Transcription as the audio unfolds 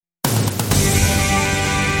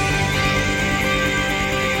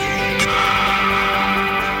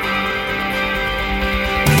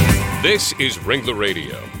This is Ringler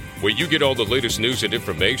Radio, where you get all the latest news and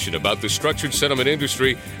information about the structured settlement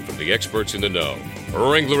industry from the experts in the know.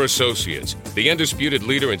 Ringler Associates, the undisputed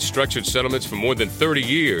leader in structured settlements for more than 30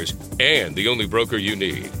 years and the only broker you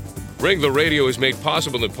need. Ringler Radio is made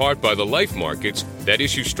possible in part by the life markets that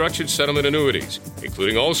issue structured settlement annuities,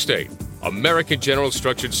 including Allstate, American General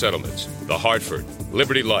Structured Settlements, The Hartford,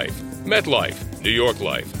 Liberty Life, MetLife, New York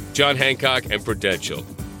Life, John Hancock, and Prudential.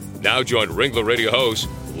 Now join Ringler Radio host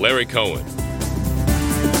Larry Cohen.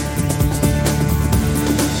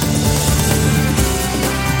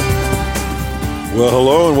 Well,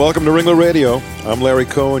 hello and welcome to Ringler Radio. I'm Larry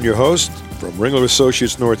Cohen, your host from Ringler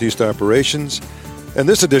Associates Northeast Operations. And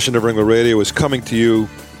this edition of Ringler Radio is coming to you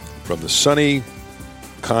from the sunny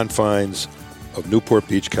confines of Newport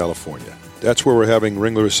Beach, California. That's where we're having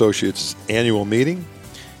Ringler Associates' annual meeting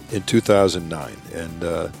in 2009.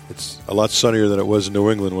 And it's a lot sunnier than it was in New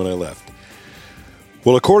England when I left.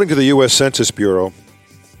 Well, according to the US Census Bureau,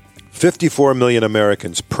 54 million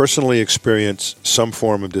Americans personally experience some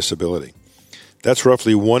form of disability. That's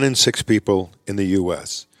roughly 1 in 6 people in the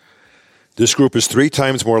U.S. This group is 3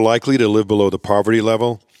 times more likely to live below the poverty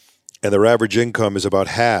level, and their average income is about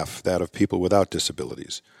half that of people without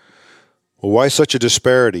disabilities. Well, why such a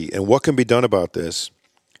disparity, and what can be done about this?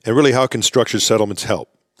 And really, how can structured settlements help?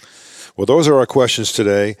 Well, those are our questions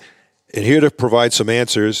today, and here to provide some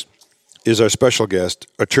answers is our special guest,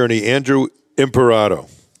 attorney Andrew Imparato.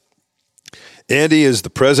 Andy is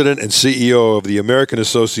the president and CEO of the American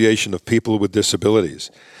Association of People with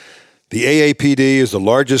Disabilities. The AAPD is the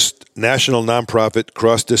largest national nonprofit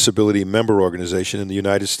cross-disability member organization in the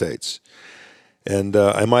United States. And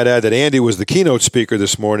I might add that Andy was the keynote speaker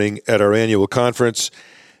this morning at our annual conference,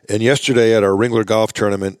 and yesterday at our Ringler Golf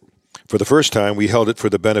Tournament. For the first time, we held it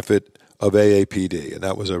for the benefit of AAPD, and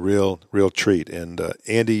that was a real treat. And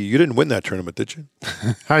Andy, you didn't win that tournament, did you?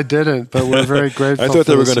 I didn't, but we're very grateful. I thought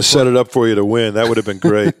they were going to set it up for you to win. That would have been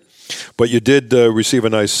great. But you did receive a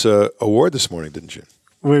nice award this morning, didn't you?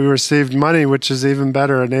 We received money, which is even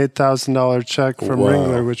better, an $8,000 check from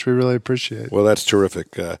Ringler, which we really appreciate. Well, that's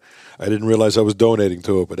terrific. I didn't realize I was donating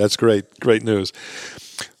to it, but that's great news.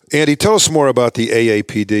 Andy, tell us more about the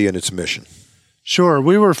AAPD and its mission. Sure.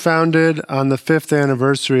 We were founded on the 5th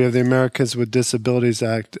anniversary of the Americans with Disabilities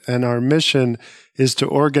Act, and our mission is to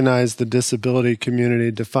organize the disability community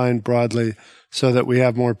defined broadly so that we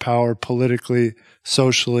have more power politically,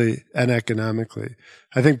 socially, and economically.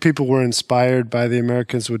 I think people were inspired by the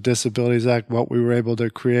Americans with Disabilities Act, what we were able to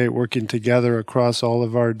create working together across all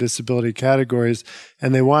of our disability categories,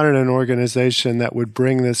 and they wanted an organization that would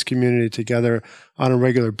bring this community together on a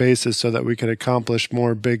regular basis so that we could accomplish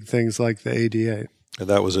more big things like the ADA. And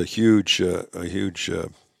that was a huge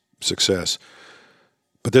success.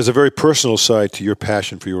 But there's a very personal side to your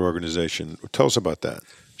passion for your organization. Tell us about that.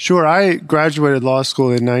 Sure. I graduated law school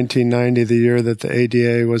in 1990, the year that the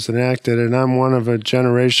ADA was enacted, and I'm one of a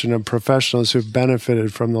generation of professionals who've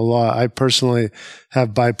benefited from the law. I personally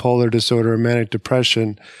have bipolar disorder and manic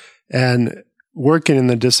depression, and working in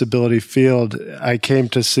the disability field, I came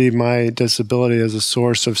to see my disability as a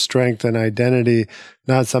source of strength and identity,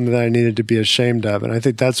 not something that I needed to be ashamed of. And I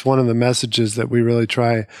think that's one of the messages that we really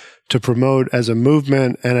try to promote as a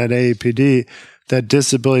movement and at AAPD, that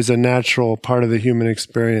disability is a natural part of the human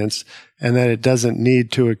experience and that it doesn't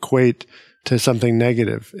need to equate to something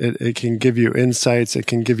negative. It can give you insights. It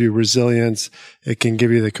can give you resilience. It can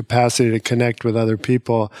give you the capacity to connect with other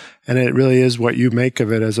people. And it really is what you make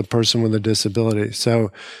of it as a person with a disability.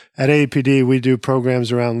 So at AAPD, we do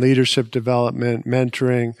programs around leadership development,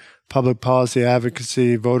 mentoring, public policy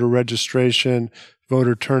advocacy, voter registration,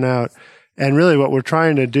 voter turnout. And really what we're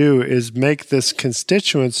trying to do is make this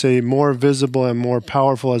constituency more visible and more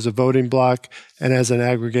powerful as a voting bloc and as an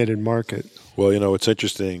aggregated market. Well, you know, it's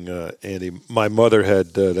interesting, Andy. My mother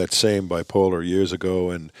had that same bipolar years ago,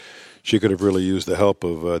 and she could have really used the help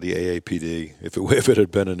of the AAPD if it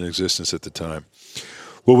had been in existence at the time.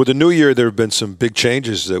 Well, with the new year, there have been some big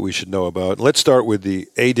changes that we should know about. Let's start with the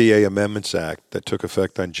ADA Amendments Act that took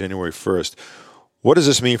effect on January 1st. What does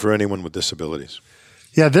this mean for anyone with disabilities?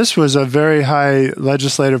 Yeah, this was a very high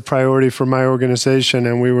legislative priority for my organization,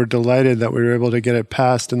 and we were delighted that we were able to get it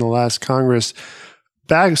passed in the last Congress.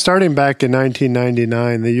 Starting back in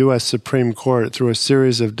 1999, the U.S. Supreme Court, through a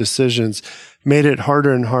series of decisions, made it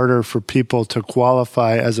harder and harder for people to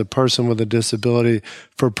qualify as a person with a disability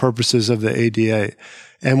for purposes of the ADA.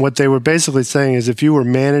 And what they were basically saying is if you were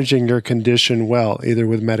managing your condition well, either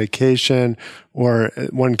with medication or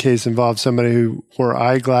one case involved somebody who wore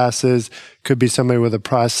eyeglasses, could be somebody with a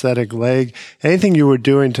prosthetic leg, anything you were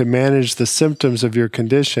doing to manage the symptoms of your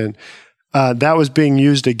condition, that was being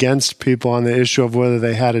used against people on the issue of whether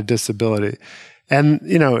they had a disability. And,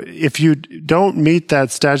 if you don't meet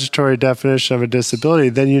that statutory definition of a disability,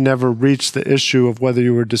 then you never reach the issue of whether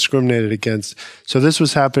you were discriminated against. So this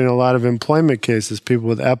was happening in a lot of employment cases, people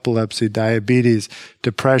with epilepsy, diabetes,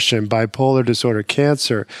 depression, bipolar disorder,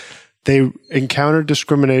 cancer. They encountered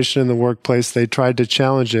discrimination in the workplace. They tried to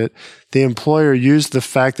challenge it. The employer used the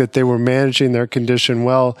fact that they were managing their condition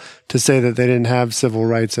well to say that they didn't have civil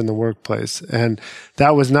rights in the workplace. And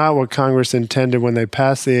that was not what Congress intended when they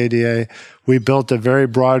passed the ADA. We built a very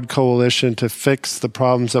broad coalition to fix the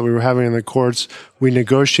problems that we were having in the courts. We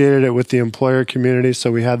negotiated it with the employer community,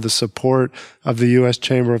 so we had the support of the U.S.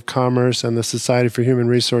 Chamber of Commerce and the Society for Human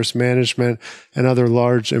Resource Management and other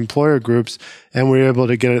large employer groups, and we were able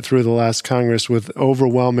to get it through the last Congress with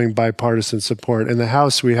overwhelming bipartisan support. In the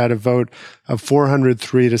House, we had a vote of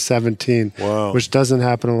 403 to 17, wow, which doesn't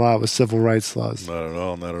happen a lot with civil rights laws. Not at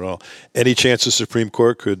all, not at all. Any chance the Supreme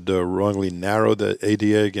Court could wrongly narrow the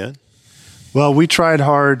ADA again? Well, we tried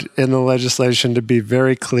hard in the legislation to be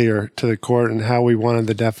very clear to the court and how we wanted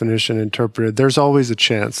the definition interpreted. There's always a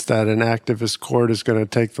chance that an activist court is going to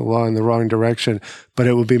take the law in the wrong direction, but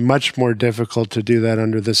it would be much more difficult to do that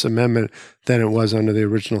under this amendment than it was under the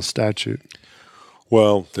original statute.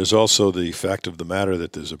 Well, there's also the fact of the matter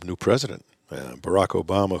that there's a new president, Barack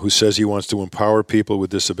Obama, who says he wants to empower people with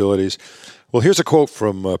disabilities. Well, here's a quote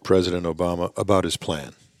from President Obama about his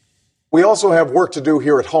plan. We also have work to do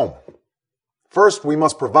here at home. First, we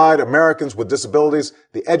must provide Americans with disabilities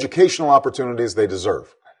the educational opportunities they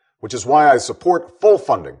deserve, which is why I support full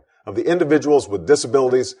funding of the Individuals with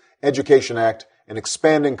Disabilities Education Act and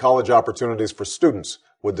expanding college opportunities for students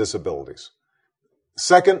with disabilities.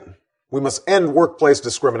 Second, we must end workplace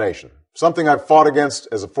discrimination, something I've fought against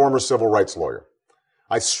as a former civil rights lawyer.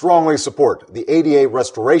 I strongly support the ADA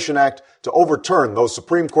Restoration Act to overturn those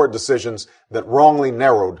Supreme Court decisions that wrongly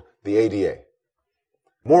narrowed the ADA.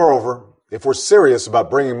 Moreover, if we're serious about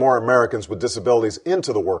bringing more Americans with disabilities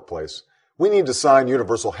into the workplace, we need to sign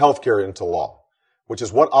universal health care into law, which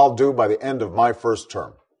is what I'll do by the end of my first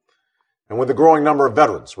term. And with the growing number of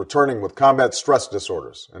veterans returning with combat stress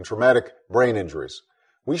disorders and traumatic brain injuries,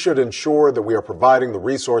 we should ensure that we are providing the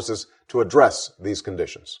resources to address these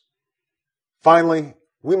conditions. Finally,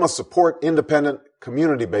 we must support independent,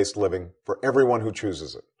 community-based living for everyone who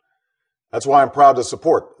chooses it. That's why I'm proud to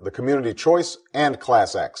support the Community Choice and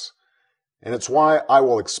Class Acts. And it's why I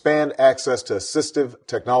will expand access to assistive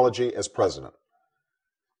technology as president.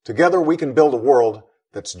 Together, we can build a world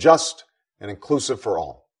that's just and inclusive for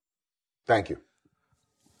all. Thank you.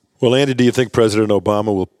 Well, Andy, do you think President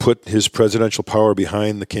Obama will put his presidential power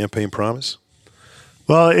behind the campaign promise?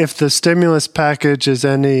 Well, if the stimulus package is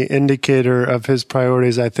any indicator of his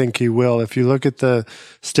priorities, I think he will. If you look at the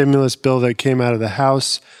stimulus bill that came out of the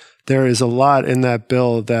House, there is a lot in that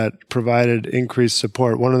bill that provided increased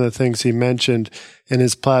support. One of the things he mentioned in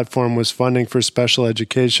his platform was funding for special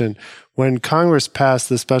education. When Congress passed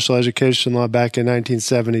the special education law back in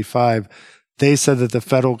 1975, they said that the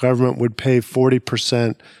federal government would pay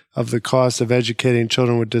 40% of the cost of educating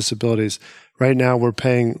children with disabilities. Right now, we're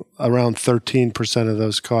paying around 13% of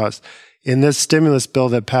those costs. In this stimulus bill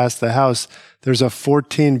that passed the House, there's a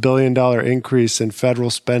 $14 billion increase in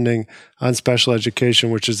federal spending on special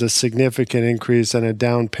education, which is a significant increase and a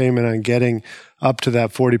down payment on getting up to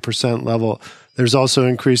that 40% level. There's also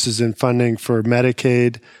increases in funding for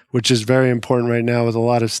Medicaid, which is very important right now with a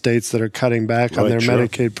lot of states that are cutting back on their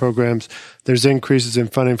Medicaid programs. There's increases in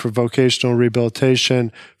funding for vocational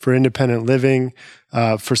rehabilitation, for independent living,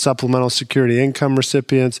 for supplemental security income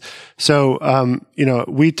recipients. So,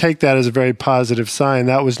 we take that as a very positive sign.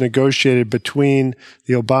 That was negotiated between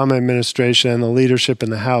the Obama administration and the leadership in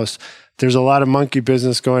the House. There's a lot of monkey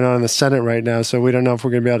business going on in the Senate right now, so we don't know if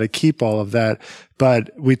we're going to be able to keep all of that.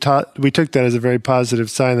 But we took that as a very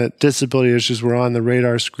positive sign that disability issues were on the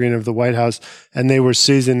radar screen of the White House, and they were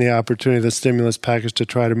seizing the opportunity of the stimulus package to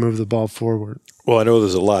try to move the ball forward. Well, I know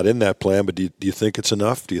there's a lot in that plan, but do you think it's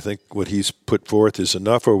enough? Do you think what he's put forth is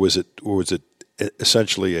enough, or was it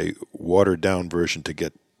essentially a watered-down version to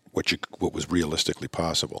get what was realistically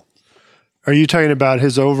possible? Are you talking about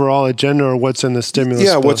his overall agenda or what's in the stimulus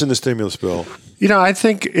bill? Yeah, what's in the stimulus bill? I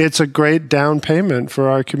think it's a great down payment for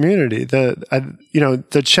our community.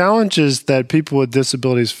 The challenges that people with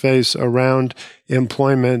disabilities face around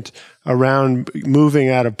employment, around moving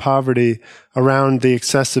out of poverty, around the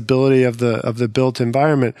accessibility of the built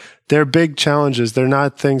environment, they're big challenges. They're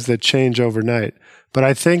not things that change overnight. But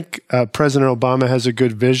I think President Obama has a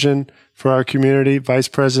good vision for our community. Vice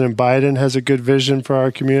President Biden has a good vision for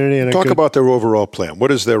our community. And talk about their overall plan.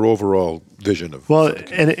 What is their overall vision of? Well,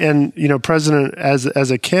 and President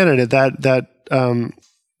as a candidate,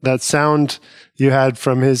 that sound you had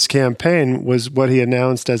from his campaign was what he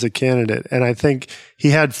announced as a candidate. And I think he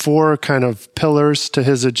had 4 kind of pillars to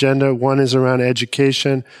his agenda. One is around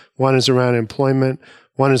education, one is around employment,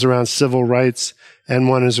 one is around civil rights, and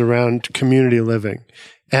one is around community living.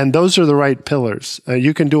 And those are the right pillars.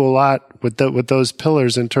 You can do a lot with those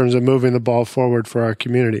pillars in terms of moving the ball forward for our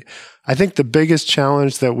community. I think the biggest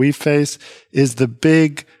challenge that we face is the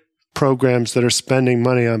big programs that are spending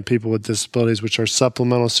money on people with disabilities, which are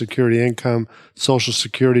supplemental security income, Social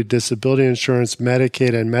Security, disability insurance,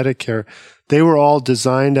 Medicaid, and Medicare. They were all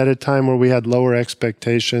designed at a time where we had lower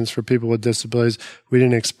expectations for people with disabilities. We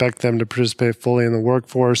didn't expect them to participate fully in the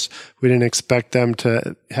workforce. We didn't expect them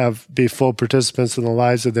to be full participants in the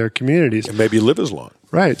lives of their communities. And maybe live as long.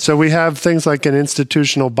 Right. So we have things like an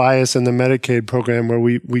institutional bias in the Medicaid program where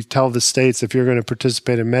we tell the states, if you're going to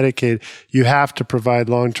participate in Medicaid, you have to provide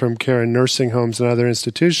long-term care in nursing homes and other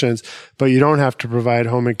institutions, but you don't have to provide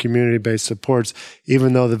home and community-based supports,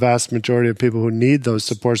 even though the vast majority of people who need those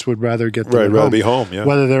supports would rather get them at rather home, be home, yeah.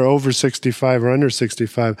 Whether they're over 65 or under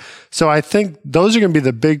 65. So I think those are going to be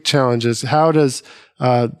the big challenges. How does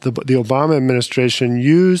the Obama administration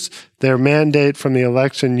use their mandate from the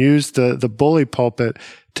election, use the bully pulpit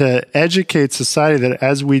to educate society that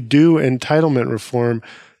as we do entitlement reform,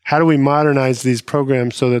 how do we modernize these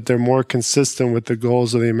programs so that they're more consistent with the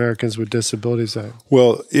goals of the Americans with Disabilities Act?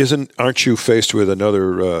 Well, aren't you faced with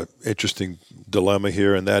another interesting dilemma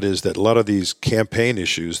here, and that is that a lot of these campaign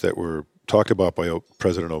issues that were talked about by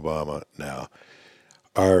President Obama now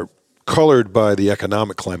are colored by the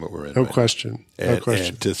economic climate we're in. No question. And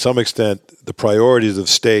to some extent, the priorities of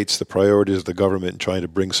states, the priorities of the government in trying to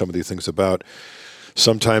bring some of these things about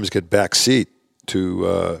sometimes get backseat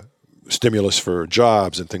to stimulus for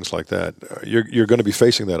jobs and things like that. You're going to be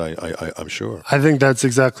facing that, I'm sure. I think that's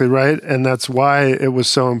exactly right. And that's why it was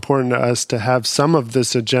so important to us to have some of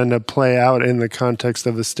this agenda play out in the context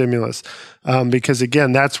of the stimulus. Because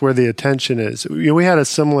again, that's where the attention is. We had a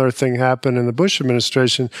similar thing happen in the Bush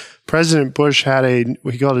administration. President Bush had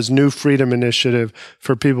he called his New Freedom Initiative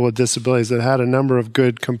for people with disabilities that had a number of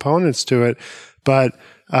good components to it. But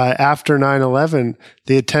after 9/11,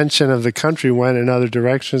 the attention of the country went in other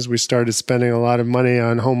directions. We started spending a lot of money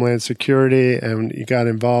on homeland security, and you got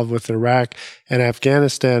involved with Iraq and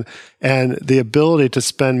Afghanistan. And the ability to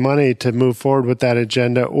spend money to move forward with that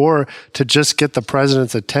agenda or to just get the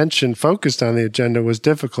president's attention focused on the agenda was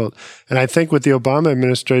difficult. And I think with the Obama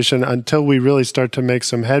administration, until we really start to make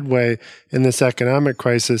some headway in this economic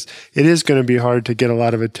crisis, it is going to be hard to get a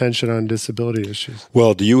lot of attention on disability issues.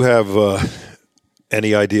 Well, do you have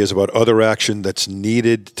any ideas about other action that's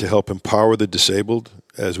needed to help empower the disabled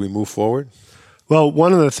as we move forward? Well,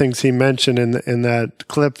 one of the things he mentioned in that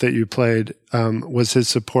clip that you played was his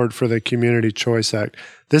support for the Community Choice Act.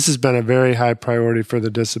 This has been a very high priority for the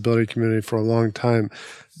disability community for a long time.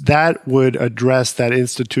 That would address that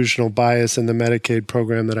institutional bias in the Medicaid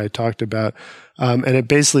program that I talked about. And it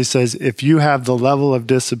basically says if you have the level of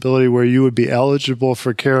disability where you would be eligible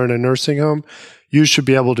for care in a nursing home, you should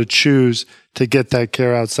be able to choose to get that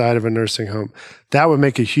care outside of a nursing home. That would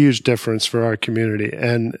make a huge difference for our community.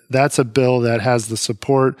 And that's a bill that has the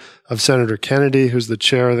support of Senator Kennedy, who's the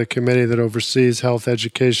chair of the committee that oversees health,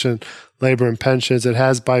 education, labor, and pensions. It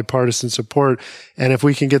has bipartisan support. And if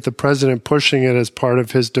we can get the president pushing it as part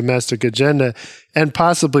of his domestic agenda and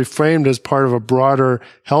possibly framed as part of a broader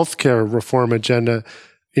healthcare reform agenda,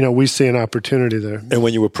 we see an opportunity there. And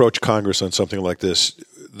when you approach Congress on something like this,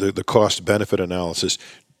 the cost-benefit analysis,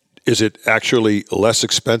 is it actually less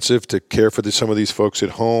expensive to care for some of these folks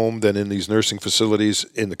at home than in these nursing facilities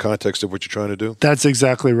in the context of what you're trying to do? That's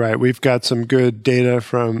exactly right. We've got some good data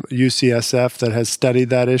from UCSF that has studied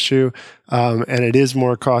that issue, and it is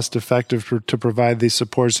more cost-effective to provide these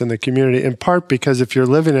supports in the community, in part because if you're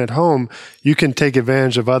living at home, you can take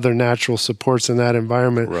advantage of other natural supports in that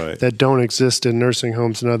environment that don't exist in nursing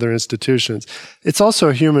homes and other institutions. It's also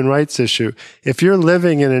a human rights issue. If you're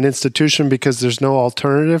living in an institution because there's no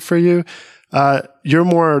alternative for you, you're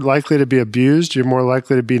more likely to be abused. You're more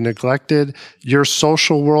likely to be neglected. Your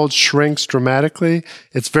social world shrinks dramatically.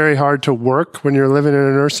 It's very hard to work when you're living in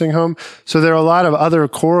a nursing home. So there are a lot of other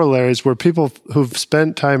corollaries where people who've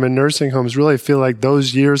spent time in nursing homes really feel like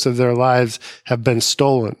those years of their lives have been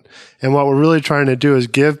stolen. And what we're really trying to do is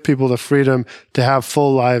give people the freedom to have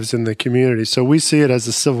full lives in the community. So we see it as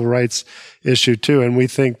a civil rights issue too, and we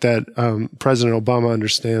think that President Obama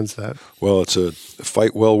understands that. Well, it's a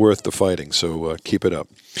fight well worth the fighting, so keep Keep it up.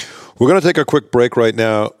 We're going to take a quick break right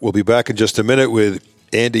now. We'll be back in just a minute with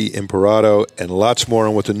Andy Imparato and lots more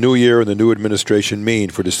on what the new year and the new administration mean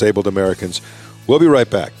for disabled Americans. We'll be right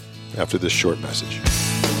back after this short message.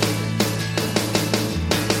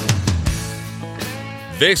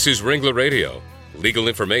 This is Ringler Radio. Legal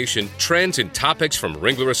information, trends, and topics from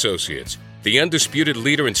Ringler Associates, the undisputed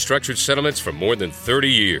leader in structured settlements for more than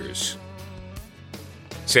 30 years.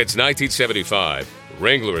 Since 1975,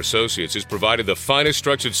 Ringler Associates has provided the finest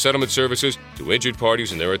structured settlement services to injured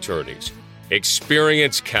parties and their attorneys.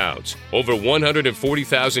 Experience counts. Over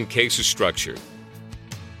 140,000 cases structured.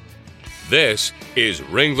 This is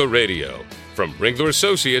Ringler Radio. From Ringler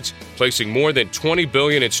Associates, placing more than $20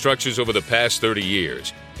 billion in structures over the past 30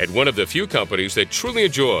 years, and one of the few companies that truly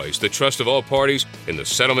enjoys the trust of all parties in the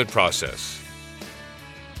settlement process.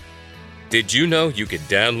 Did you know you could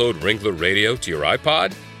download Ringler Radio to your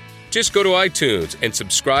iPod? Just go to iTunes and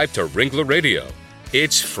subscribe to Ringler Radio.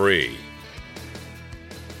 It's free.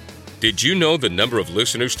 Did you know the number of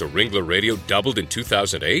listeners to Ringler Radio doubled in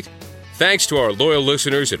 2008? Thanks to our loyal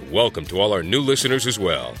listeners, and welcome to all our new listeners as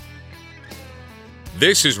well.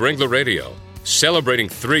 This is Ringler Radio, celebrating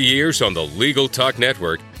 3 years on the Legal Talk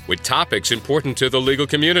Network with topics important to the legal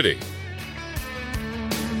community.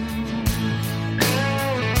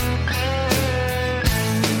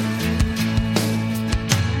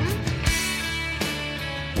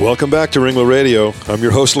 Welcome back to Ringler Radio. I'm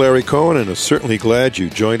your host, Larry Cohen, and I'm certainly glad you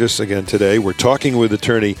joined us again today. We're talking with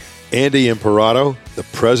attorney Andy Imparato, the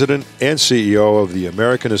president and CEO of the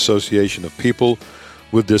American Association of People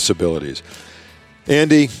with Disabilities.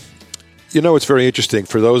 Andy, you know, it's very interesting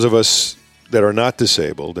for those of us that are not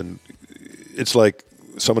disabled, and it's like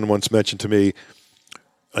someone once mentioned to me,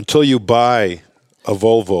 until you buy a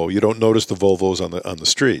Volvo, you don't notice the Volvos on the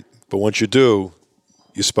street. But once you do,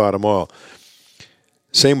 you spot them all.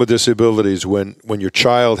 Same with disabilities. When your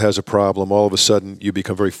child has a problem, all of a sudden you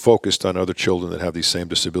become very focused on other children that have these same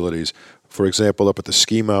disabilities. For example, up at the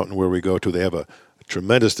ski mountain where we go to, they have a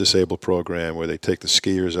tremendous disabled program where they take the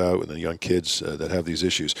skiers out and the young kids that have these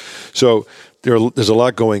issues. So there's a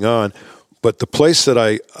lot going on. But the place that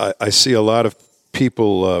I see a lot of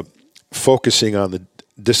people focusing on the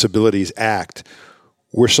Disabilities Act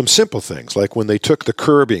were some simple things, like when they took the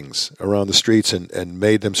curbings around the streets and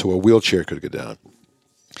made them so a wheelchair could go down.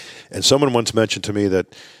 And someone once mentioned to me that,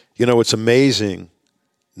 you know, it's amazing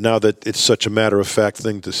now that it's such a matter-of-fact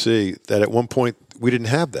thing to see that at one point we didn't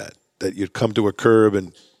have that you'd come to a curb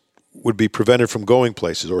and would be prevented from going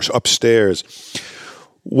places or upstairs.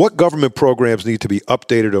 What government programs need to be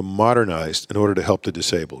updated or modernized in order to help the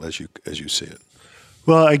disabled as you see it?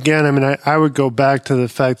 Well, again, I mean, I would go back to the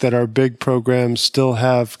fact that our big programs still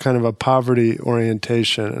have kind of a poverty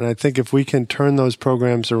orientation. And I think if we can turn those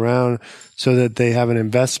programs around so that they have an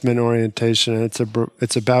investment orientation, and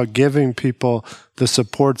it's about giving people the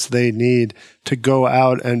supports they need to go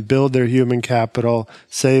out and build their human capital,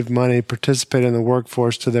 save money, participate in the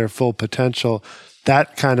workforce to their full potential,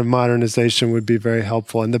 that kind of modernization would be very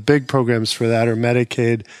helpful. And the big programs for that are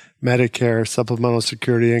Medicaid, Medicare, supplemental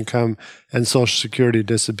security income, and Social Security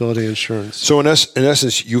disability insurance. So in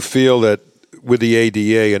essence, you feel that with the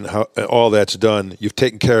ADA and how all that's done, you've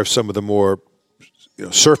taken care of some of the more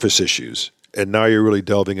surface issues, and now you're really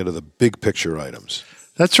delving into the big picture items.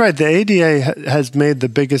 That's right. The ADA has made the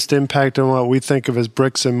biggest impact on what we think of as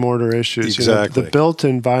bricks and mortar issues. Exactly. The built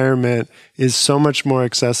environment is so much more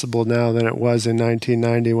accessible now than it was in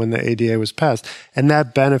 1990 when the ADA was passed. And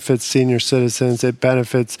that benefits senior citizens. It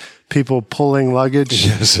benefits people pulling luggage.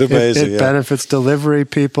 Yes, amazing. It benefits delivery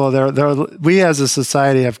people. We as a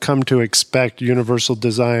society have come to expect universal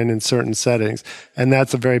design in certain settings, and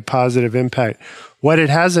that's a very positive impact. What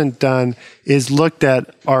it hasn't done is looked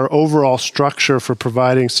at our overall structure for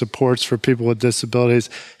providing supports for people with disabilities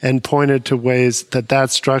and pointed to ways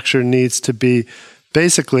that structure needs to be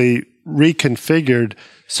basically reconfigured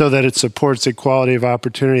so that it supports equality of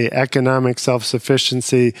opportunity, economic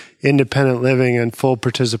self-sufficiency, independent living, and full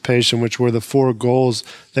participation, which were the 4 goals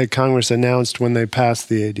that Congress announced when they passed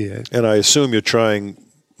the ADA. And I assume you're trying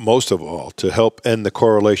most of all to help end the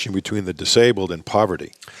correlation between the disabled and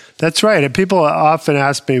poverty. That's right. And people often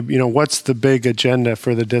ask me, what's the big agenda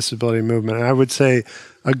for the disability movement? And I would say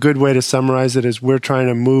a good way to summarize it is we're trying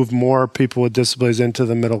to move more people with disabilities into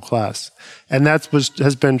the middle class. And that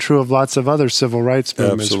has been true of lots of other civil rights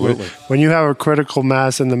movements. Absolutely. When you have a critical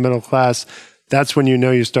mass in the middle class, that's when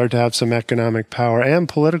you start to have some economic power and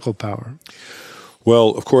political power. Well,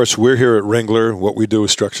 of course, we're here at Ringler. What we do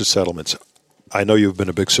is structured settlements. I know you've been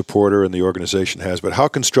a big supporter, and the organization has, but how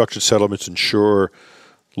can structured settlements ensure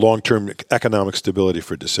long-term economic stability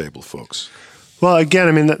for disabled folks? Well, again,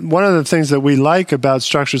 I mean, one of the things that we like about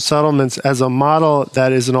structured settlements as a model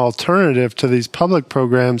that is an alternative to these public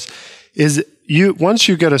programs is once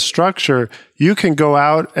you get a structure, you can go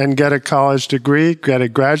out and get a college degree, get a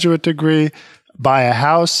graduate degree, buy a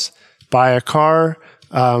house, buy a car,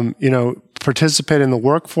 participate in the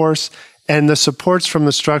workforce, and the supports from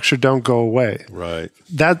the structure don't go away. Right.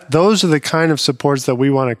 Those are the kind of supports that we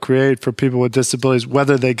want to create for people with disabilities,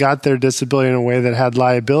 whether they got their disability in a way that had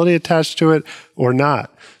liability attached to it or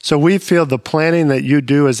not. So we feel the planning that you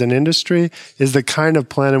do as an industry is the kind of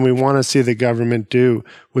planning we want to see the government do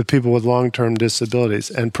with people with long-term disabilities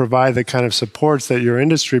and provide the kind of supports that your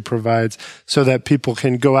industry provides so that people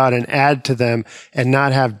can go out and add to them and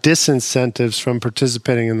not have disincentives from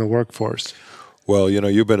participating in the workforce. Well,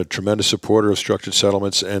 you've been a tremendous supporter of structured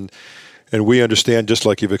settlements, and we understand, just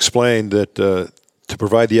like you've explained, that to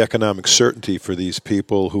provide the economic certainty for these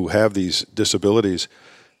people who have these disabilities,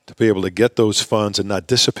 to be able to get those funds and not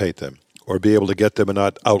dissipate them, or be able to get them and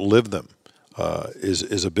not outlive them,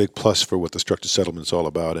 is a big plus for what the structured settlement is all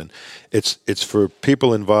about. And it's for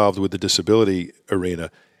people involved with the disability arena.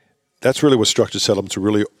 That's really what structured settlements are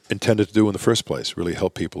really intended to do in the first place, really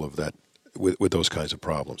help people of that with those kinds of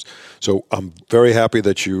problems. So I'm very happy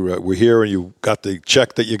that you were here and you got the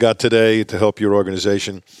check that you got today to help your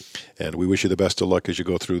organization. And we wish you the best of luck as you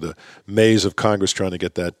go through the maze of Congress trying to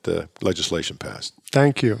get that legislation passed.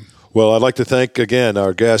 Thank you. Well, I'd like to thank, again,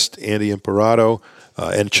 our guest, Andy Imparato.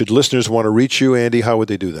 And should listeners want to reach you, Andy, how would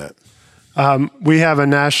they do that? We have a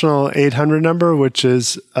national 800 number, which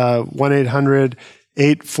is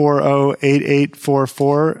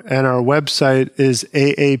 1-800-840-8844, and our website is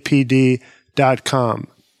AAPD.com.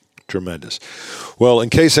 Tremendous. Well, in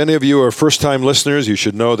case any of you are first-time listeners, you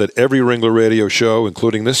should know that every Ringler Radio show,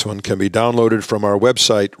 including this one, can be downloaded from our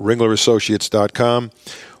website, ringlerassociates.com,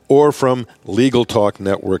 or from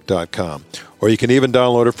LegalTalkNetwork.com. Or you can even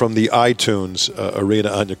download it from the iTunes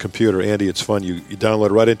arena on your computer. Andy, it's fun. You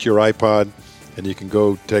download it right into your iPod, and you can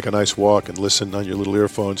go take a nice walk and listen on your little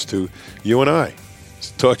earphones to you and I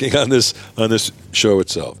talking on this show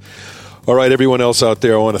itself. All right, everyone else out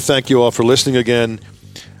there, I want to thank you all for listening again.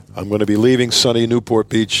 I'm going to be leaving sunny Newport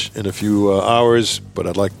Beach in a few hours, but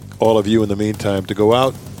I'd like all of you in the meantime to go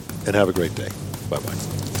out and have a great day. Bye-bye.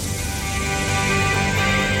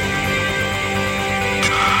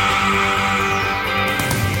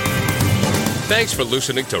 Thanks for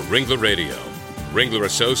listening to Ringler Radio. Ringler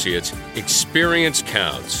Associates, experience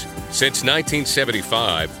counts. Since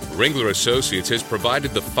 1975, Ringler Associates has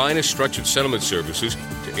provided the finest structured settlement services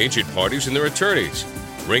to injured parties and their attorneys.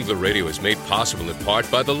 Ringler Radio is made possible in part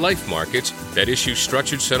by the life markets that issue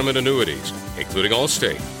structured settlement annuities, including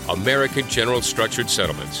Allstate, American General Structured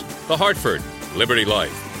Settlements, The Hartford, Liberty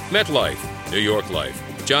Life, MetLife, New York Life,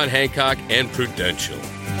 John Hancock, and Prudential.